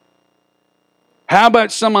God? How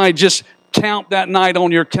about somebody just count that night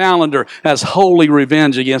on your calendar as holy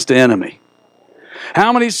revenge against the enemy?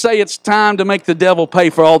 How many say it's time to make the devil pay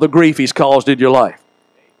for all the grief he's caused in your life?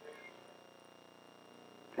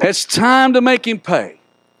 It's time to make him pay.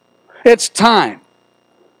 It's time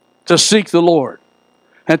to seek the Lord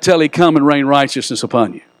until He come and rain righteousness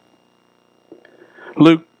upon you.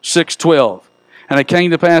 Luke 6:12. And it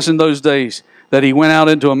came to pass in those days that he went out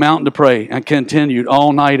into a mountain to pray and continued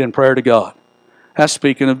all night in prayer to God. That's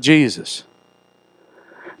speaking of Jesus.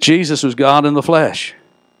 Jesus was God in the flesh.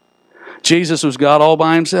 Jesus was God all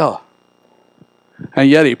by Himself. And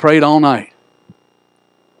yet He prayed all night.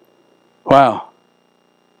 Wow.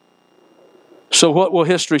 So what will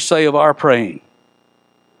history say of our praying?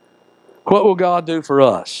 What will God do for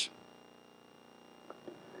us?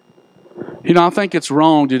 You know, I think it's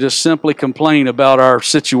wrong to just simply complain about our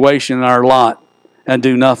situation and our lot and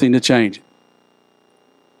do nothing to change it.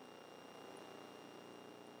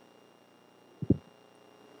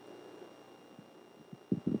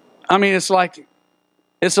 I mean, it's like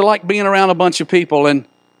being around a bunch of people and,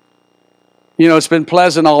 you know, it's been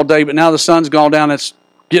pleasant all day, but now the sun's gone down, it's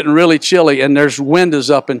getting really chilly and there's windows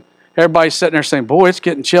up and everybody's sitting there saying, boy, it's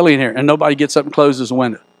getting chilly in here, and nobody gets up and closes the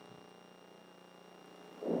window.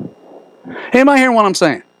 Anybody hearing what I'm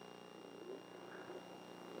saying?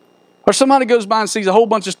 Or somebody goes by and sees a whole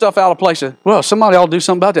bunch of stuff out of place. Well, somebody ought to do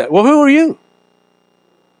something about that. Well, who are you?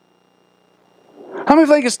 How many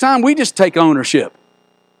think it's time we just take ownership?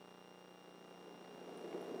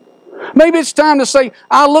 Maybe it's time to say,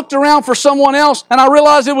 I looked around for someone else and I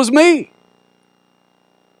realized it was me.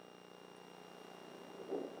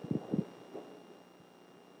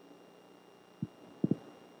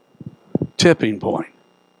 Tipping point.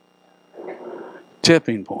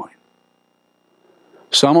 Tipping point.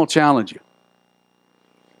 So I'm going to challenge you.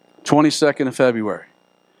 22nd of February.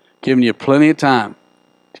 Giving you plenty of time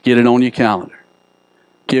to get it on your calendar.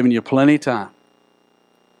 Giving you plenty of time.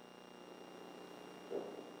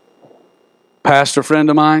 Pastor friend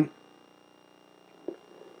of mine,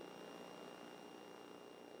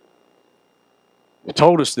 he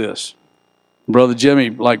told us this. Brother Jimmy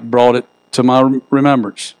brought it to my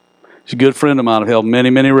remembrance. He's a good friend of mine. I've held many,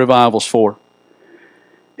 many revivals for.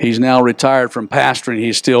 He's now retired from pastoring.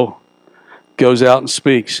 He still goes out and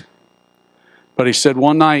speaks. But he said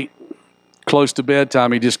one night, close to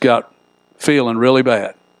bedtime, he just got feeling really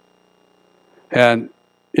bad. And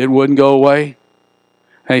it wouldn't go away.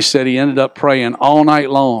 And he said he ended up praying all night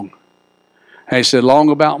long. And he said long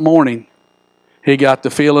about morning, he got to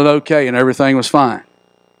feeling okay and everything was fine.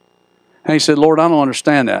 And he said, Lord, I don't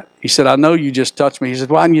understand that. He said, I know you just touched me. He said,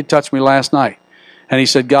 why didn't you touch me last night? And he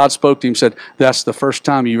said, God spoke to him and said, that's the first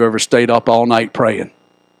time you've ever stayed up all night praying.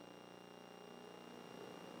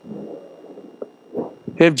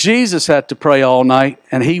 If Jesus had to pray all night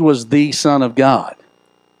and he was the Son of God,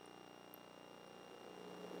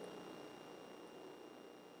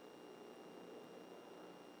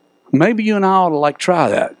 maybe you and I ought to try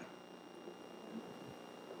that.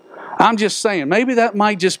 I'm just saying, maybe that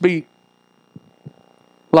might just be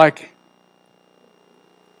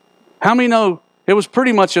how many know it was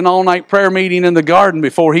pretty much an all-night prayer meeting in the garden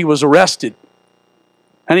before he was arrested?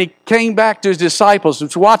 And he came back to his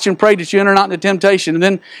disciples. Watch and pray that you enter not into temptation. And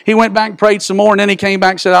then he went back and prayed some more. And then he came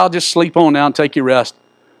back and said, I'll just sleep on now and take your rest.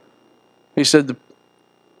 He said,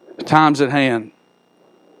 the time's at hand.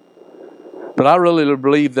 But I really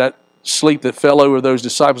believe that sleep that fell over those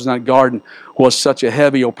disciples in that garden was such a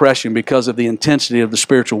heavy oppression because of the intensity of the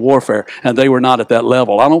spiritual warfare. And they were not at that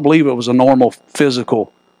level. I don't believe it was a normal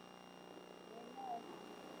physical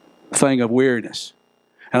thing of weariness.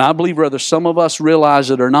 And I believe whether some of us realize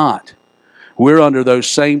it or not, we're under those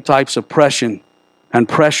same types of oppression and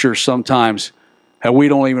pressure sometimes, and we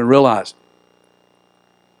don't even realize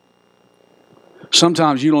it.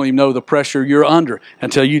 Sometimes you don't even know the pressure you're under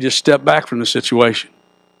until you just step back from the situation.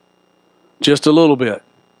 Just a little bit.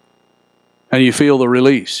 And you feel the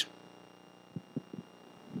release.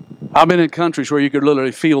 I've been in countries where you could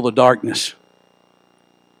literally feel the darkness.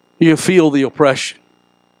 You feel the oppression.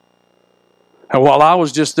 And while I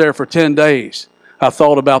was just there for 10 days, I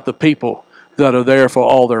thought about the people that are there for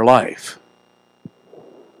all their life.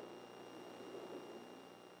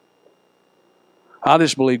 I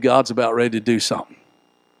just believe God's about ready to do something.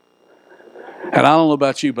 And I don't know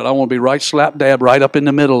about you, but I want to be right slap dab right up in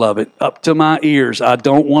the middle of it, up to my ears. I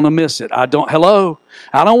don't want to miss it. I don't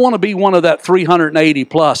want to be one of that 380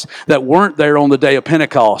 plus that weren't there on the day of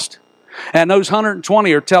Pentecost. And those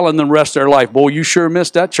 120 are telling them the rest of their life, boy, you sure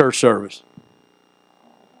missed that church service.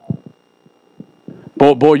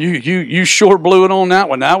 Boy, you sure blew it on that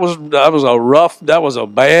one. That was a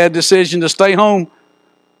bad decision to stay home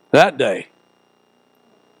that day.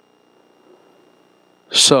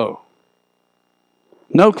 So,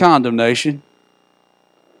 no condemnation,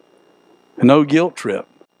 no guilt trip,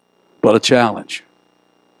 but a challenge,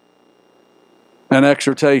 an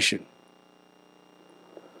exhortation.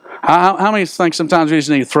 How many think sometimes we just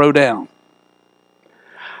need to throw down?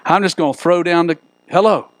 I'm just going to throw down the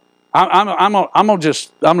hello. I'm gonna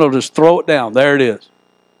just throw it down. There it is.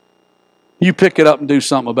 You pick it up and do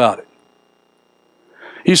something about it.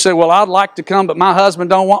 You say, well, I'd like to come, but my husband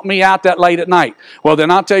don't want me out that late at night. Well, then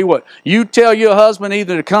I'll tell you what. You tell your husband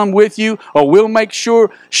either to come with you or we'll make sure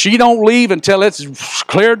she don't leave until it's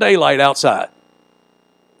clear daylight outside.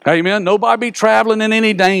 Amen? Nobody be traveling in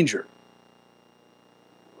any danger.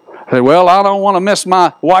 Say, well, I don't want to miss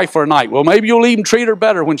my wife for a night. Well, maybe you'll even treat her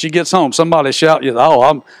better when she gets home. Somebody shout you,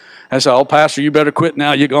 I say, oh, Pastor, you better quit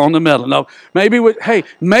now. You're going in the middle. No, maybe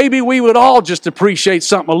we would all just appreciate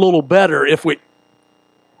something a little better if we...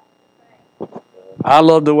 I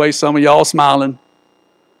love the way some of y'all smiling.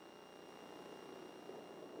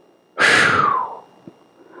 Whew.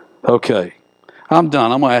 Okay, I'm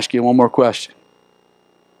done. I'm going to ask you one more question.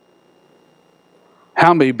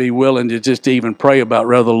 How many be willing to just even pray about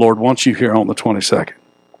whether the Lord wants you here on the 22nd?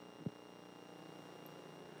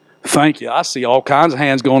 Thank you. I see all kinds of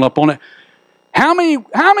hands going up on it. How many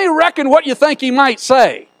reckon what you think he might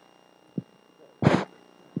say?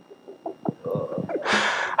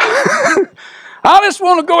 I just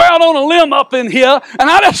want to go out on a limb up in here, and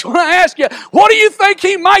I just want to ask you, what do you think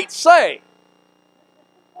he might say?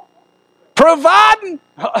 Providing,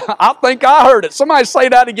 I think I heard it. Somebody say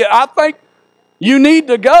that again. I think you need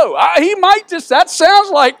to go. He might just, that sounds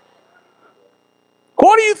like,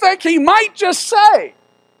 what do you think he might just say?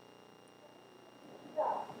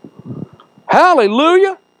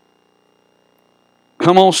 Hallelujah.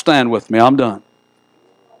 Come on, stand with me. I'm done.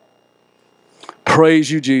 Praise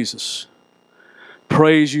you, Jesus.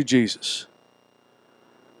 Praise you, Jesus.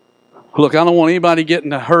 Look, I don't want anybody getting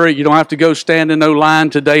in a hurry. You don't have to go stand in no line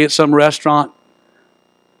today at some restaurant.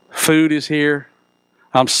 Food is here.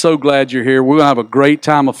 I'm so glad you're here. We're going to have a great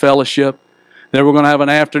time of fellowship. Then we're going to have an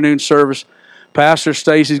afternoon service. Pastor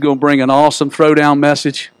Stacy's going to bring an awesome throwdown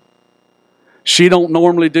message. She don't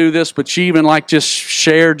normally do this, but she even just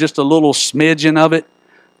shared just a little smidgen of it.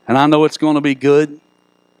 And I know it's going to be good.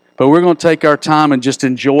 But we're going to take our time and just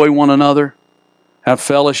enjoy one another, have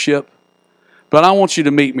fellowship. But I want you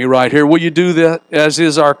to meet me right here. Will you do that, as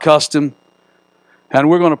is our custom? And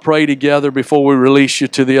we're going to pray together before we release you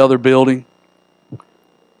to the other building.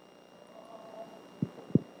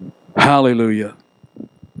 Hallelujah.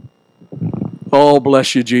 Oh,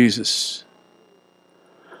 bless you, Jesus.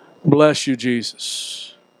 Bless you,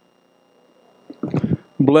 Jesus.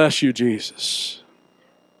 Bless you, Jesus.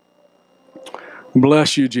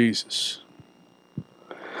 Bless you, Jesus.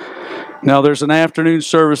 Now, there's an afternoon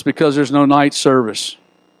service because there's no night service.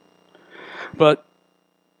 But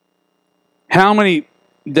how many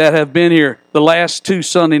that have been here, the last 2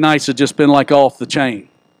 Sunday nights have just been like off the chain?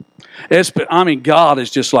 It's been, God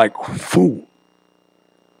is just like, boom.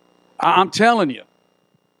 I'm telling you.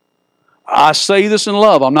 I say this in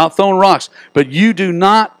love. I'm not throwing rocks. But you do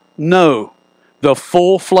not know the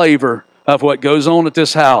full flavor of what goes on at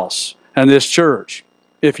this house and this church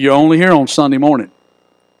if you're only here on Sunday morning.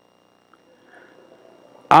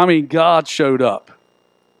 God showed up.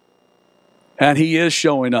 And He is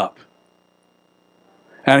showing up.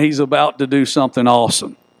 And He's about to do something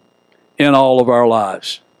awesome in all of our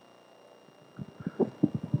lives.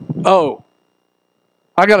 Oh,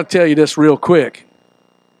 I got to tell you this real quick.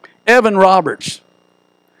 Evan Roberts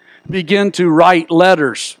began to write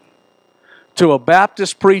letters to a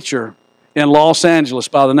Baptist preacher in Los Angeles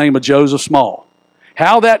by the name of Joseph Small.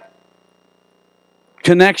 How that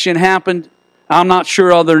connection happened, I'm not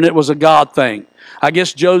sure, other than it was a God thing. I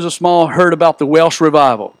guess Joseph Small heard about the Welsh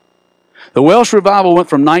revival. The Welsh revival went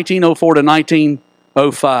from 1904 to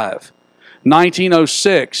 1905.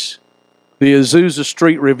 1906, the Azusa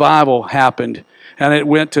Street revival happened, and it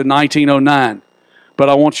went to 1909. But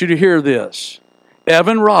I want you to hear this.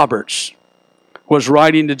 Evan Roberts was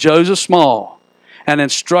writing to Joseph Small and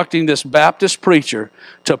instructing this Baptist preacher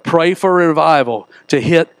to pray for a revival to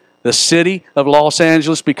hit the city of Los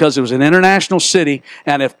Angeles, because it was an international city,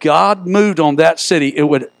 and if God moved on that city, it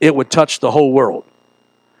would touch the whole world.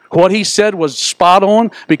 What he said was spot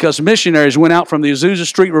on, because missionaries went out from the Azusa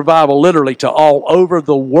Street revival literally to all over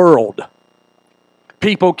the world.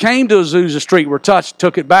 People came to Azusa Street, were touched,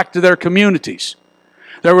 took it back to their communities.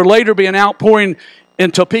 There would later be an outpouring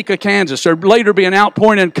in Topeka, Kansas. There would later be an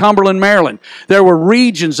outpouring in Cumberland, Maryland. There were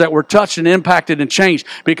regions that were touched and impacted and changed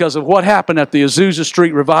because of what happened at the Azusa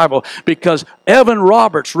Street revival, because Evan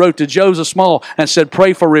Roberts wrote to Joseph Small and said,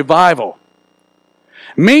 pray for revival.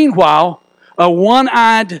 Meanwhile, a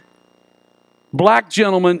one-eyed black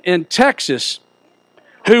gentleman in Texas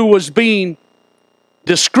who was being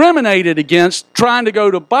discriminated against, trying to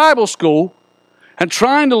go to Bible school and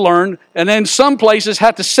trying to learn, and in some places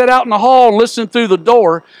had to sit out in the hall and listen through the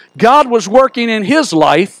door. God was working in his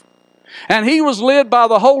life, and he was led by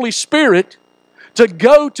the Holy Spirit to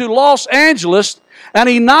go to Los Angeles, and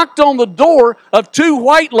he knocked on the door of 2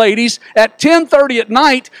 white ladies at 10:30 at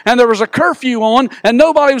night, and there was a curfew on, and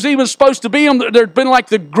nobody was even supposed to be on. There had been like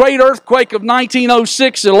the great earthquake of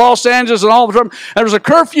 1906 in Los Angeles, and all of a sudden there was a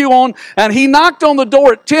curfew on, and he knocked on the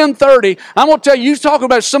door at 10:30. I'm going to tell you, talking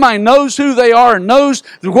about somebody knows who they are and knows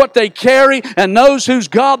what they carry and knows whose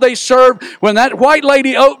God they serve. When that white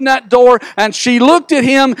lady opened that door and she looked at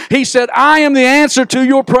him, he said, I am the answer to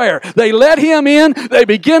your prayer. They let him in. They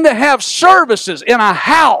began to have services in a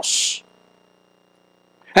house.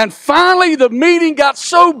 And finally, the meeting got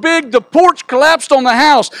so big, the porch collapsed on the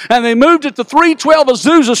house, and they moved it to 312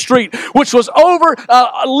 Azusa Street, which was over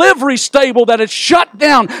a livery stable that had shut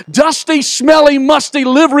down. Dusty, smelly, musty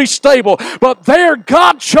livery stable. But there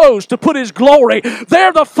God chose to put His glory.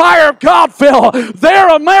 There the fire of God fell.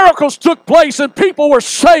 There miracles took place, and people were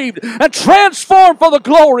saved and transformed for the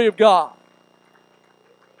glory of God.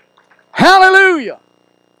 Hallelujah!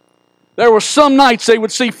 There were some nights they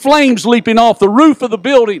would see flames leaping off the roof of the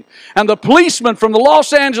building, and the policemen from the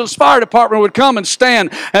Los Angeles Fire Department would come and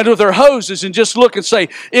stand and with their hoses and just look and say,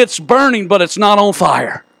 "It's burning, but it's not on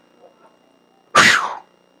fire." Whew.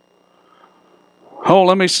 Oh,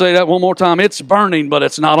 let me say that one more time. It's burning, but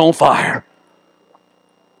it's not on fire.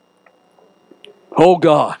 Oh,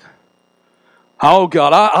 God. Oh,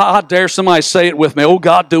 God. I dare somebody say it with me. Oh,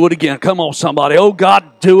 God, do it again. Come on, somebody. Oh,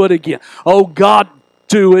 God, do it again. Oh, God,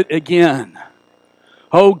 do it again.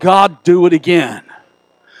 Oh, God, do it again.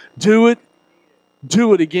 Do it.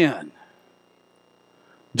 Do it again.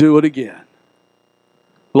 Do it again.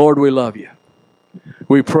 Lord, we love You.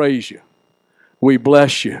 We praise You. We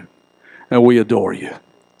bless You. And we adore You.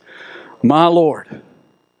 My Lord,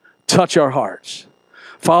 touch our hearts.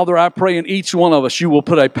 Father, I pray in each one of us You will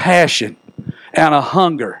put a passion and a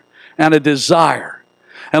hunger and a desire.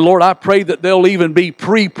 And Lord, I pray that there'll even be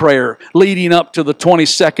pre-prayer leading up to the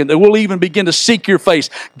 22nd, that we'll even begin to seek Your face.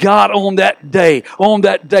 God, on that day,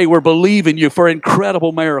 we're believing You for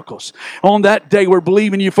incredible miracles. On that day, we're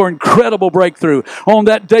believing You for incredible breakthrough. On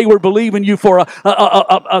that day, we're believing You for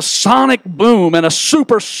a sonic boom and a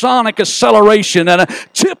supersonic acceleration and a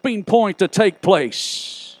tipping point to take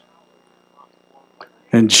place.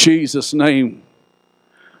 In Jesus' name,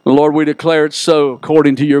 Lord, we declare it so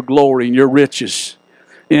according to Your glory and Your riches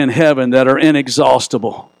in heaven that are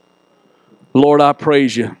inexhaustible. Lord, I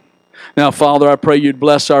praise You. Now, Father, I pray You'd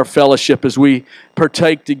bless our fellowship as we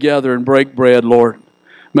partake together and break bread, Lord.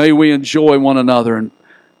 May we enjoy one another and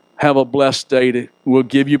have a blessed day. We'll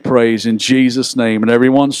give You praise in Jesus' name. And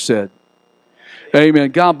everyone said,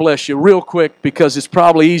 amen. God bless you. Real quick, because it's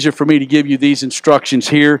probably easier for me to give you these instructions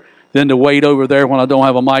here than to wait over there when I don't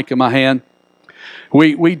have a mic in my hand.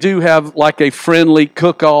 We do have like a friendly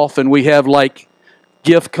cook-off, and we have like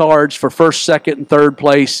gift cards for first, second, and third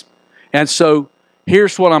place. And so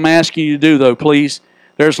here's what I'm asking you to do, though, please.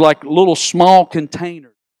 There's like little small containers.